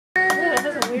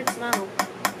Weird smell.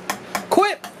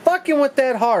 Quit fucking with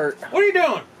that heart. What are you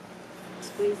doing?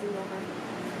 Squeezing the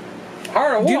heart.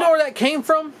 Heart of what? Do you know where that came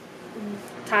from?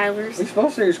 Tyler's. You're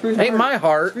supposed to be squeezing Ain't my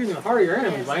heart. Squeezing the heart of your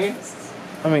enemies, man.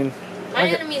 I mean, My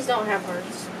enemies don't have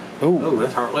hearts. ooh, Oh,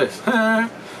 that's heartless. There's a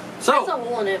So,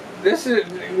 hole in it. this is...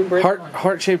 you broke my-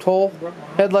 heart-shaped hole,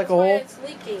 head like That's a why hole. it's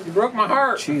leaking. You broke my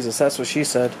heart. Jesus, that's what she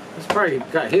said. It's probably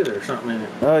got hit or something in it.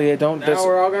 Oh yeah, don't. Now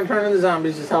we're all going to turn into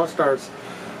zombies. That's how it starts.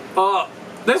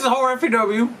 This is Horror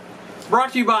FEW,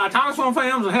 brought to you by Atomic Swan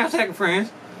Films and Hashtag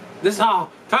Friends. This is how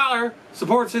Tyler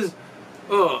supports his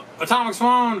Atomic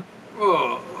Swan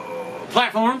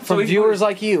platform. From he can viewers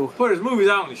like you. put his movies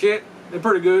out and shit. They're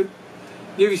pretty good.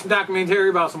 Give you some documentary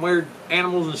about some weird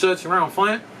animals and such around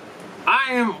Flint.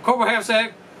 I am Cobra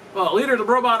Halfsack, leader of the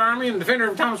Robot Army and defender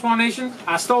of Atomic Swan Nation.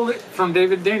 I stole it from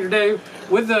David Danger Dave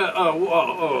with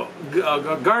the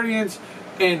Guardians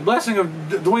and blessing of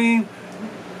Dwayne.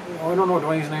 Oh, I don't know what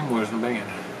Dwayne's name was in the band.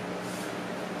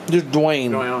 Just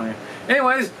Dwayne.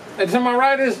 Anyways, to my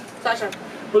right is Sasha.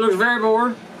 who looks very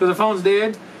bored because the phone's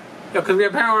dead. Because we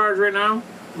have power outage right now.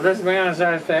 But that's the beyond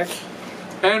satisfaction.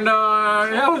 And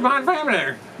yeah, who's behind the family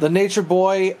there? The nature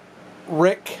boy,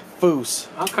 Rick Foose.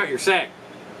 I'll cut your sack.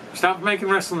 Stop making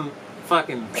wrestling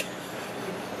fucking.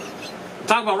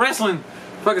 Talk about wrestling.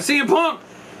 Fucking CM Punk.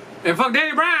 And fuck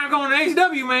Danny Bryan going to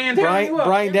AEW, man. Tell you what.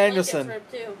 Brian Your Danielson.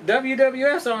 blanket's ripped too.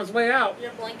 WWS on its way out.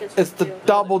 Your blanket's It's the ripped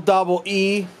too. double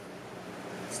E.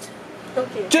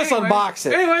 Okay. Just Anyways- unbox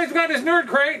it. Anyways, we got this nerd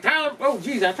crate. Tyler. Oh,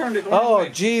 jeez, I turned it the wrong Oh way.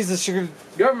 Jesus, you're.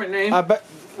 Government name. I bet.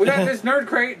 We got this nerd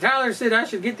crate. Tyler said I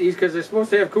should get these because they're supposed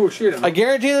to have cool shit in them. I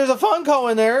guarantee there's a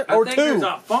Funko in there I or think two. there's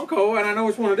a Funko, and I know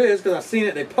which one it is because I've seen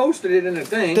it. They posted it in the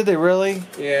thing. Did they really?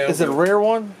 Yeah. Is it a rare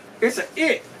one? It's a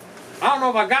It. I don't know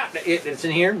if I got the It that's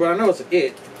in here, but I know it's an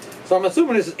It. So I'm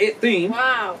assuming it's an It theme.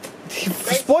 Wow.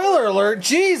 Spoiler alert!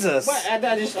 Jesus. But I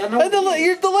know. And the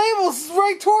label's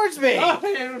right towards me. Oh,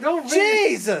 man, don't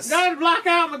Jesus. Don't block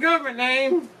out my government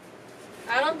name.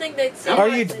 I don't think they'd see Are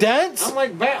it. you dense? I'm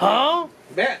like Batman. Huh?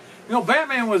 You know,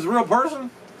 Batman was a real person,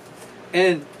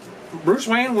 and Bruce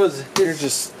Wayne was You're his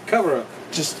just cover up.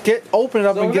 open it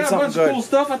up So and we get got a bunch something of good. cool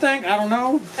stuff. I think. I don't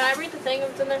know. Can I read the thing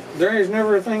that's in there? There is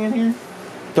never a thing in here.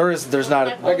 There's not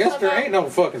a. I guess there ain't no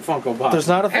fucking Funko Pop. There's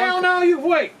not a Hell Funko. no, you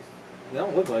wait. They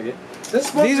don't look like it. This is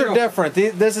supposed These to are be different.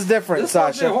 This is different, This is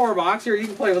supposed to be a Sasha. horror box. Here, you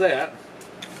can play with that.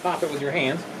 Pop it with your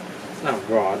hands. Oh,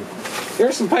 God.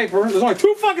 Here's some paper. There's only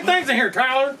 2 fucking things in here,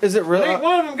 Tyler. Is it really? Ain't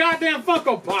one of them goddamn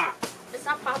Funko Pop. It's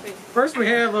not popping. First we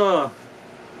have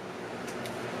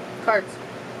Cards.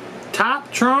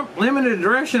 Top Trump Limited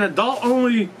Edition Adult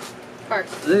Only.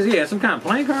 Cards. Yeah, some kind of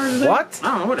playing cards. Is that? What? I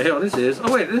don't know what the hell this is.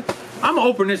 Oh wait, I'm gonna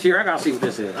open this here. I gotta see what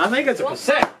this is. I think it's a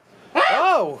cassette.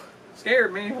 Oh.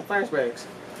 Scared me. Flashbacks.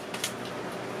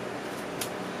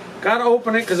 Gotta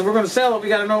open it because if we're gonna sell it, we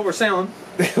gotta know what we're selling.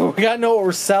 We gotta know what we're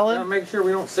Gotta selling. make sure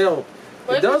we don't sell.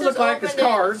 What It if we does just look like it's opened it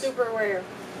and cards. Super rare.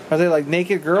 Are they like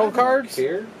naked girl cards?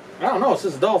 Here. I don't know. It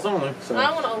says adults only. So.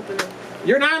 I want to open it.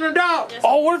 You're not an adult. Yes.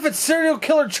 Oh, what if it's serial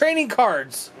killer training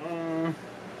cards?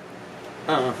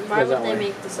 Why would they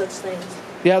make such things?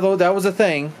 Yeah, though that was a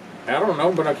thing. I don't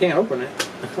know, but I can't open it.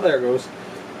 There it goes.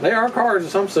 They are cards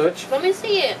of some such. Let me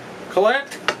see it.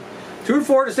 Collect 2 to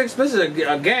 4 to 6. This is a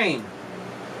game.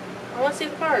 I want to see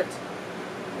the cards.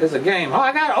 It's a game. Oh,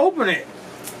 I gotta open it.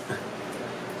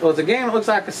 Well, it's a game that looks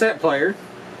like a cassette player.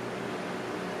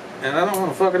 And I don't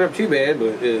want to fuck it up too bad,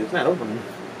 but it's not opening.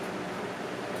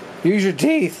 Use your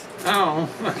teeth. Oh,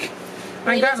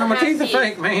 I ain't got no my teeth are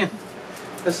fake, man.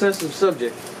 That's a sensitive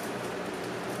subject.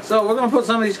 So we're gonna put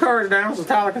some of these cards down so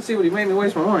Tyler can see what he made me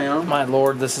waste my money on. My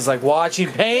lord, this is like watching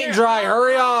paint dry.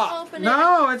 Hurry up. Open it.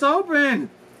 No, it's open.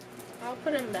 I'll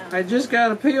put him down. I just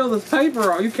gotta peel this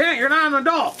paper off. You can't. You're not an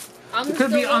adult. I'm It just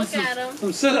could be gonna on look at him.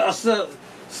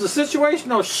 some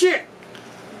situational shit.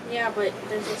 Yeah, but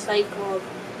there's a site called.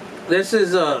 This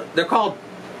is they're called.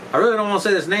 I really don't want to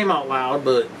say this name out loud,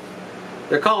 but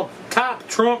they're called Top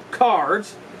Trump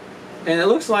cards, and it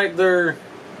looks like they're.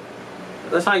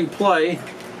 That's how you play.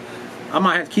 I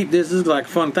might have to keep this. This is like a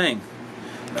fun thing.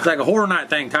 It's like a horror night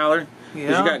thing, Tyler. 'Cause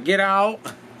Yeah. You got Get Out.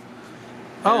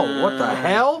 Oh, what the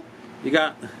hell? You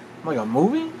got Like a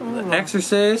movie? The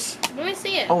Exorcist. Let me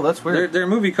see it. Oh, that's weird. They're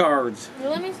movie cards.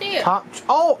 Let me see it. Top.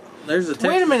 Oh, There's a text.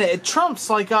 wait a minute. It trumps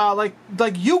like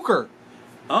euchre.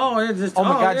 Oh, it's just. Oh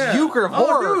my God, yeah. euchre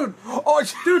horror. Oh, dude. Oh,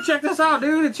 Dude, check this out,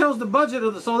 dude. It shows the budget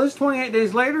of the. So this is 28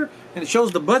 days later, and it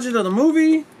shows the budget of the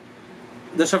movie,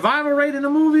 the survival rate in the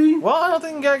movie, well, I don't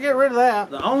think you gotta get rid of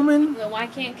that. the Omen, Why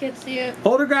can't kids see it?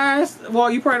 Poltergeist. Well,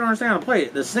 you probably don't understand how to play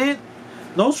it. The Scent,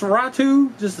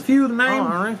 Nosferatu, just a few of the names.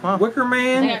 all right. Wow. Wicker They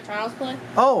Man. got Child's Play.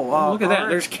 Oh, Look at that. all right.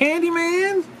 There's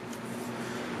Candyman.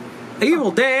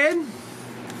 Evil Dead.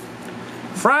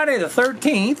 Friday the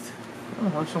 13th. Oh,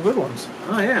 there's some good ones.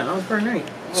 Oh, yeah, that was pretty neat.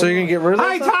 So you're gonna get rid of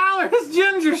Hey, that stuff? Tyler, it's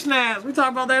Ginger Snaps. We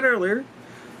talked about that earlier.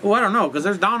 Well, I don't know, because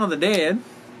there's Dawn of the Dead.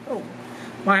 Oh.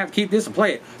 Might have to keep this and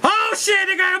play it. Oh, shit,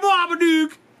 they got a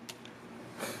Babadook.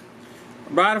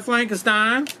 Bride of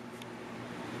Frankenstein.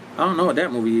 I don't know what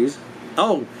that movie is.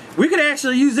 Oh, we could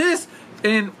actually use this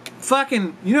and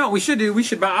fucking, you know what we should do? We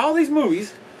should buy all these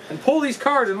movies and pull these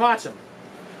cards and watch them.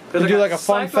 And do like a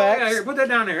fun fact. Yeah, here, put that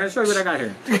down there. I'll show you what I got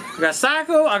here. I got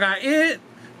Psycho, I got It,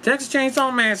 Texas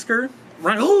Chainsaw Massacre,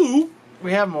 Rango,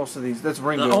 We have most of these. That's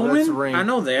Ringo. The Omen, That's a ring. I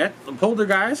know that. The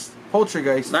Poltergeist,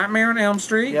 Poltergeist. Nightmare on Elm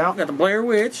Street, Yeah. got the Blair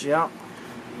Witch. Yeah.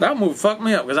 That movie fucked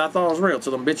me up because I thought it was real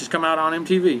till them bitches come out on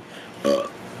MTV.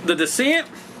 The Descent,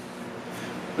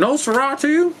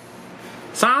 Nosferatu,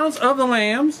 Silence of the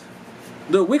Lambs,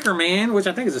 The Wicker Man, which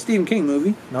I think is a Stephen King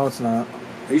movie. No, it's not.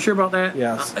 Are you sure about that?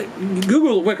 Yes.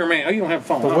 Google The Wicker Man. Oh, you don't have a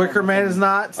phone. The Wicker Man is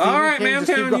not. Stephen All right, King. man, I'm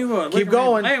Just telling you what. Keep Wicker Man.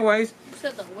 going. Anyways, You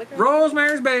said the Wicker.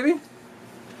 Rosemary's Baby,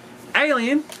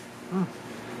 Alien,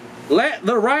 Let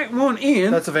the Right One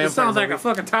In. That's a vampire It sounds like movie. a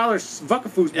fucking Tyler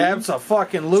Fuckafoos movie.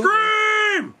 Abso-fucking-lutely.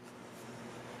 Scream!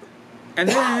 And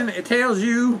then it tells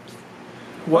you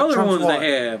What other trumps ones what?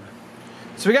 they have.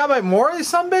 So we got like more of these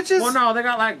some bitches? Well, no, they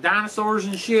got like dinosaurs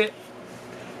and shit.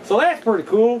 So that's pretty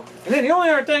cool. And then the only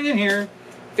other thing in here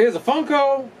is a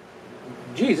Funko.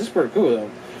 Jeez, this is pretty cool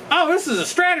though. Oh, this is a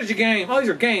strategy game. Oh, these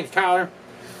are games, Tyler.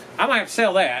 I might have to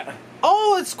sell that.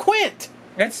 Oh, it's Quint.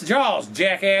 That's Jaws,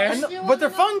 jackass. But they're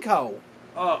Funko.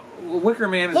 Wicker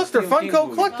Man is Look, a they're Stephen King Funko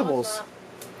movie. collectibles.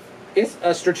 It's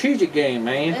a strategic game,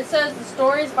 man. It says the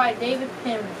stories by David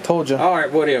Pym. Told you. All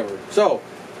right, whatever. So,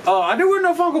 I do with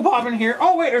no Funko Pop in here.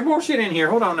 Oh, wait, there's more shit in here.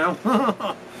 Hold on now.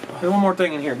 There's one more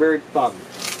thing in here, buried at the bottom.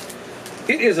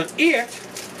 It is an It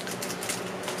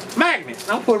magnet.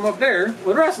 I'll put them up there with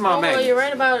the rest of my Oh, magnets. you're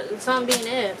right about something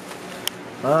being it.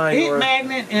 It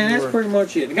magnet, and that's pretty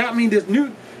much it. It got me this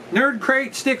new Nerd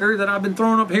Crate sticker that I've been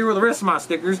throwing up here with the rest of my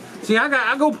stickers. See,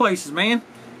 I go places, man,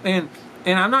 and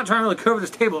I'm not trying to really cover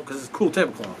this table because it's a cool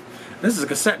tablecloth. This is a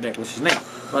cassette deck, which is neat.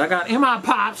 But I got MI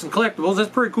Pops and collectibles. That's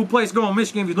a pretty cool place to go in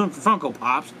Michigan if you're looking for Funko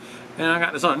Pops. And I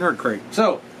got this on Nerd Crate.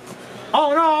 So,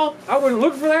 all in all, I wasn't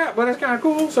looking for that, but it's kind of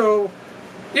cool. So,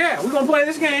 yeah, we're gonna play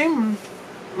this game. And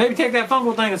maybe take that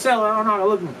Funko thing and sell it. I'm not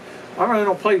looking. I really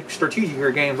don't play strategic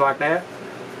or games like that.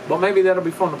 But maybe that'll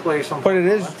be fun to play sometime.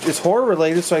 But it's horror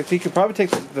related, so I think you could probably take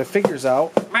the figures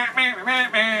out.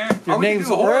 Your name's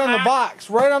right on the box.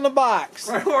 Right on the box.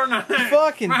 Horror night.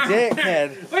 Fucking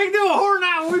dickhead. We can do a horror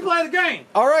night when we play the game.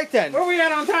 All right then. Where we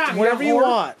at on time? Whatever you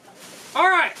want. All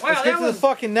right. Well, Let's get to the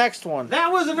fucking next one.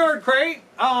 that was a Nerd Crate.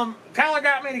 Tyler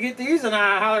got me to get these, and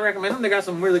I highly recommend them. They got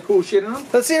some really cool shit in them.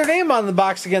 Let's see your name on the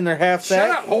box again. They're half Shut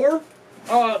sack. up, whore.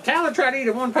 Tyler tried to eat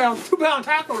a 1 pound, 2 pound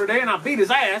taco today, and I beat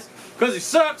his ass because he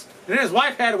sucks. And then his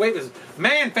wife had to wave his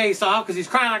man face off because he's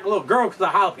crying like a little girl because of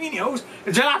jalapenos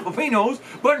and jalapenos.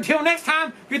 But until next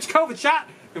time, get your COVID shot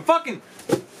and fucking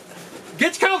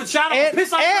get your COVID shot and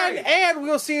piss off the grave. And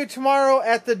we'll see you tomorrow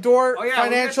at the Door Oh, yeah,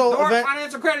 Financial Door event.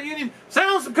 Financial Credit Union.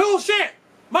 Sounds some cool shit.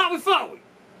 Might we fuck with.